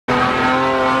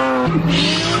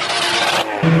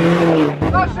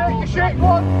That's it, you shake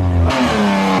one!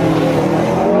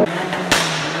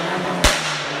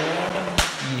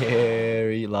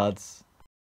 Yeah, lads.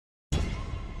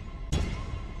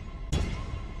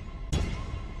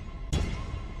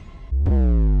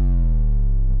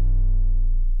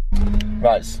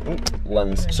 Right,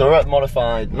 lens. So we're at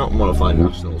not modified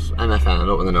nationals, MFN, I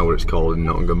don't really know what it's called in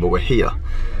Nottingham, but we're here.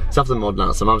 It's after the mod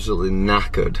now, so I'm absolutely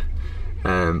knackered.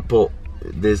 But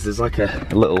there's like a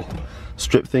little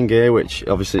strip thing here, which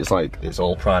obviously it's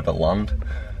all private land.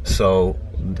 So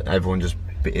everyone just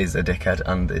is a dickhead,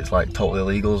 and it's like totally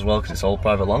illegal as well because it's all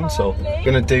private land. So I'm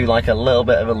gonna do like a little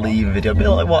bit of a leave video, a bit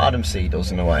like what Adam C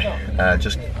does in a way,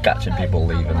 just catching people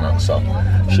leaving that. So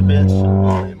should be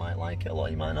interesting. You might like it, a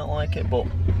lot you might not like it, but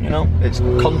you know, it's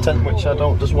content which I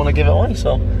don't just want to give it away.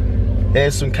 So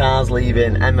here's some cars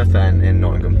leaving MFN in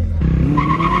Nottingham.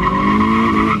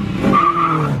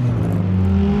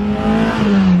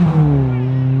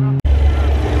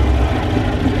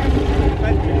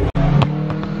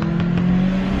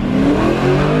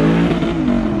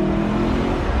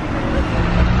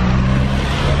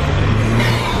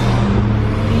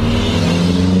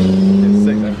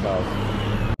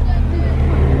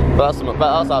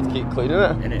 But that's hard to keep clean,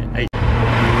 isn't it?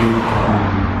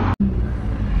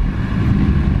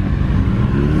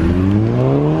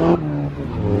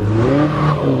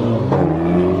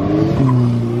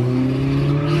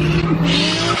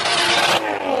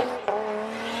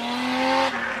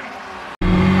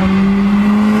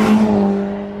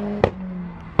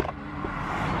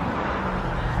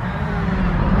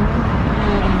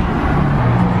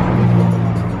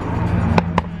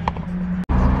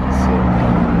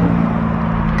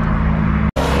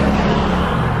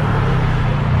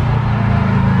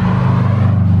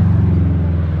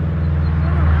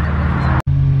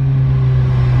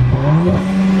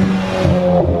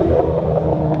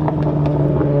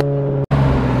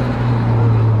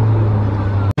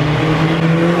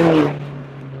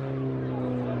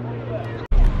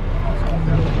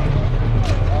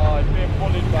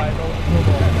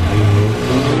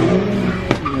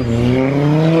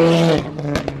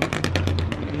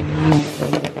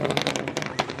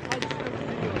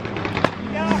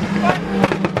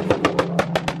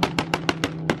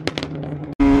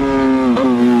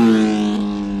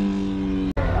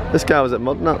 This guy was at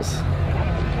Mud Nuts.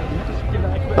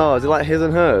 Oh, is it like his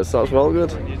and hers? So that's well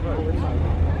good. So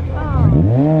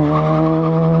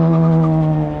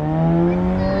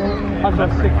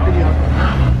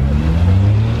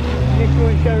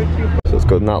it's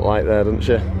good in that light there, doesn't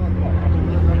she?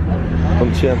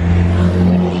 Don't she?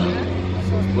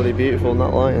 So it's bloody beautiful in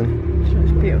that lighting.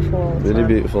 It's beautiful. Really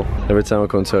beautiful. Every time I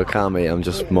come to a car meet, I'm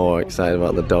just more excited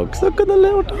about the dogs. Look at the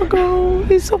little doggo.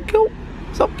 He's so cute.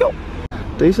 So cute.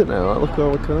 Decent now, like, look at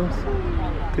all the cars.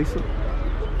 Decent.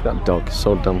 That dog is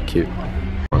so damn cute.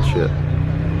 Oh shit.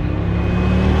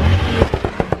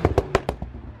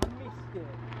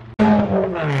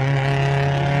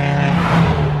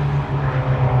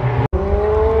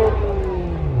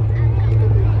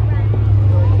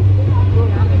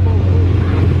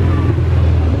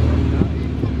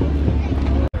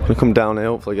 We'll come down here,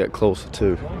 hopefully get closer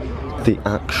to the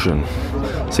action.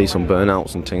 See some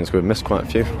burnouts and things, we've missed quite a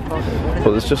few.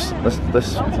 But there's just,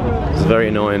 this is very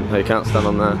annoying, you can't stand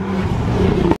on there.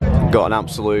 Got an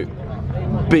absolute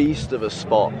beast of a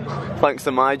spot, thanks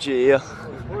to my G here.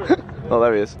 Oh,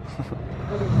 there he is.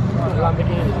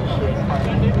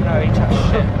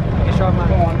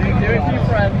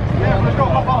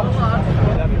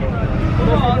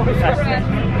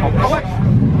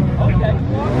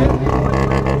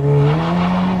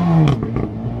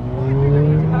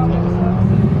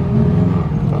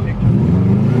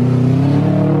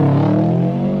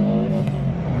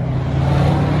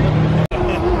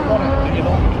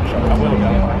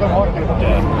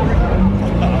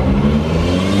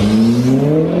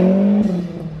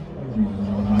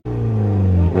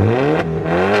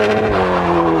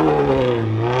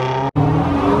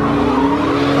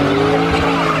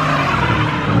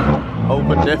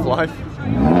 Open diff life.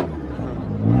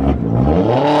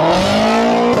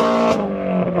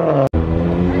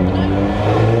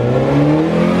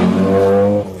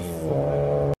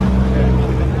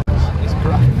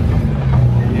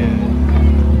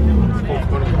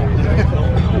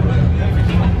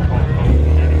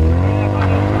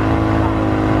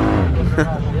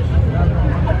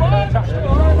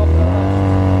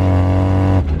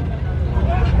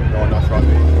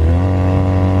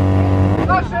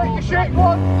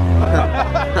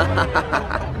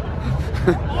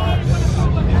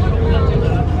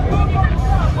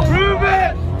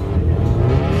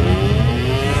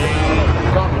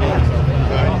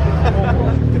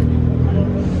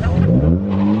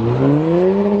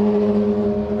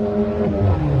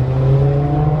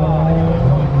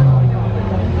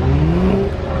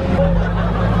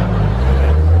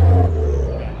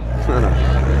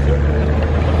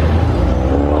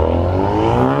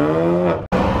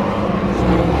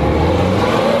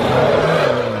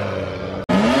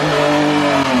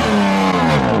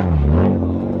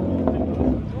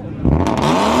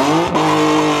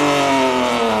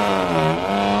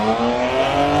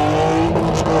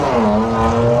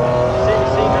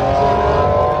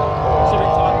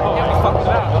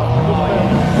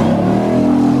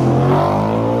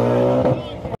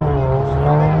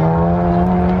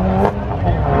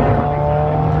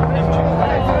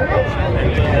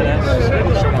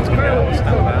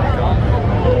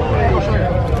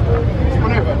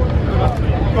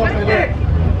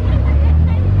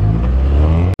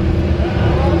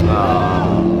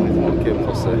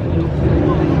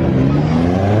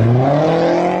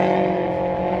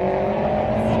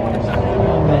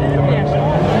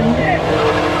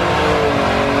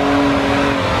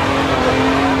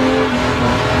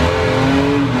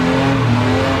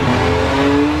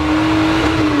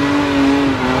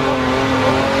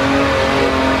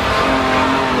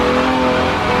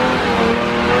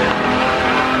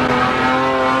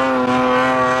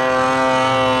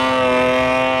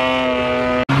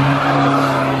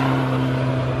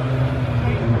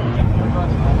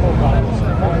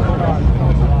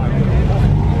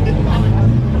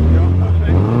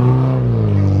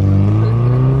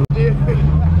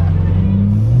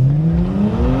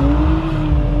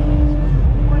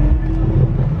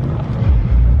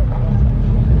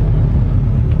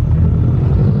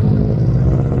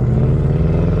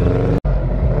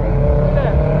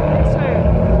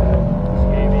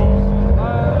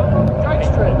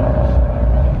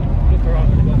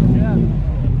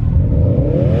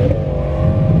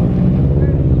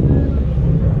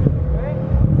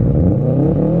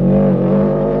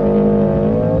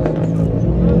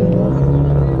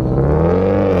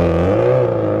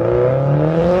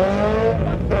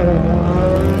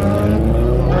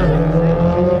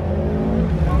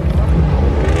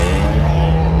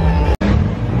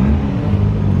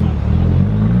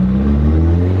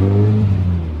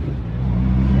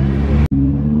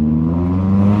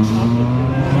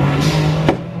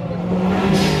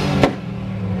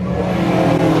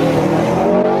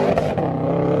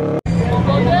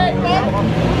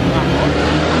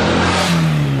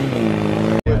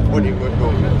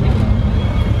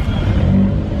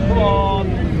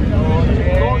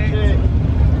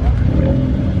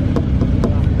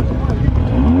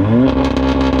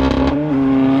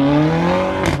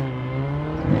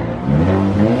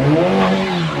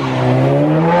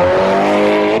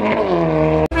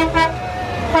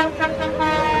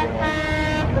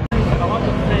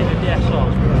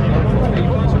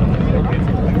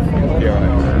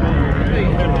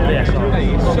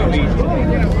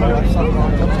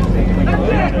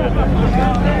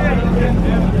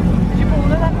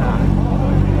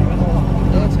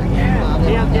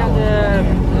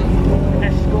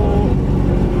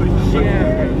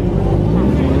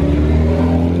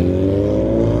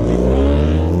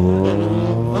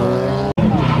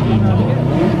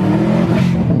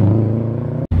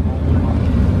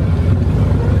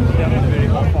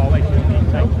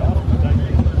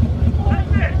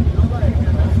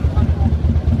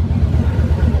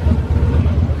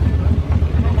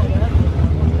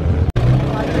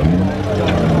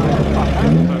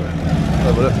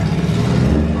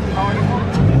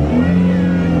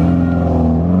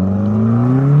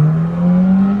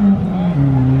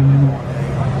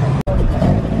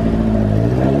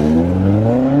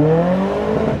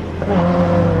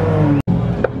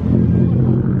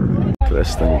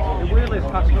 This thing.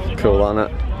 Cool, isn't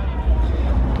it?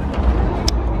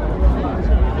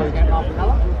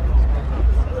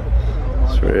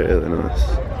 It's really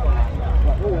nice.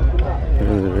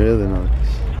 Really nice.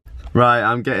 Right,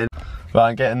 I'm getting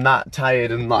that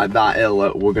tired and like that ill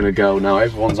that we're gonna go now.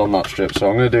 Everyone's on that strip, so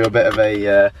I'm gonna do a bit of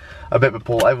a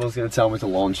pull. Everyone's gonna tell me to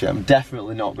launch it. I'm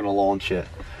definitely not gonna launch it,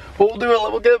 but we'll give it a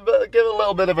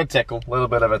little bit of a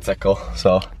tickle.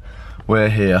 So we're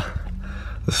here.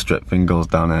 The strip thing goes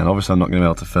down there, and obviously I'm not going to be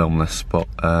able to film this, but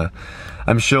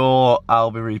I'm sure I'll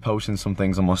be reposting some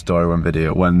things on my story when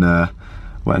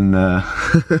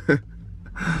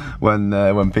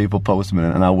people post them in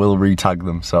it, and I will retag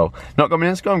them. So, not got me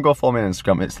on Instagram, go follow me on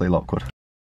Instagram, it's Lockwood.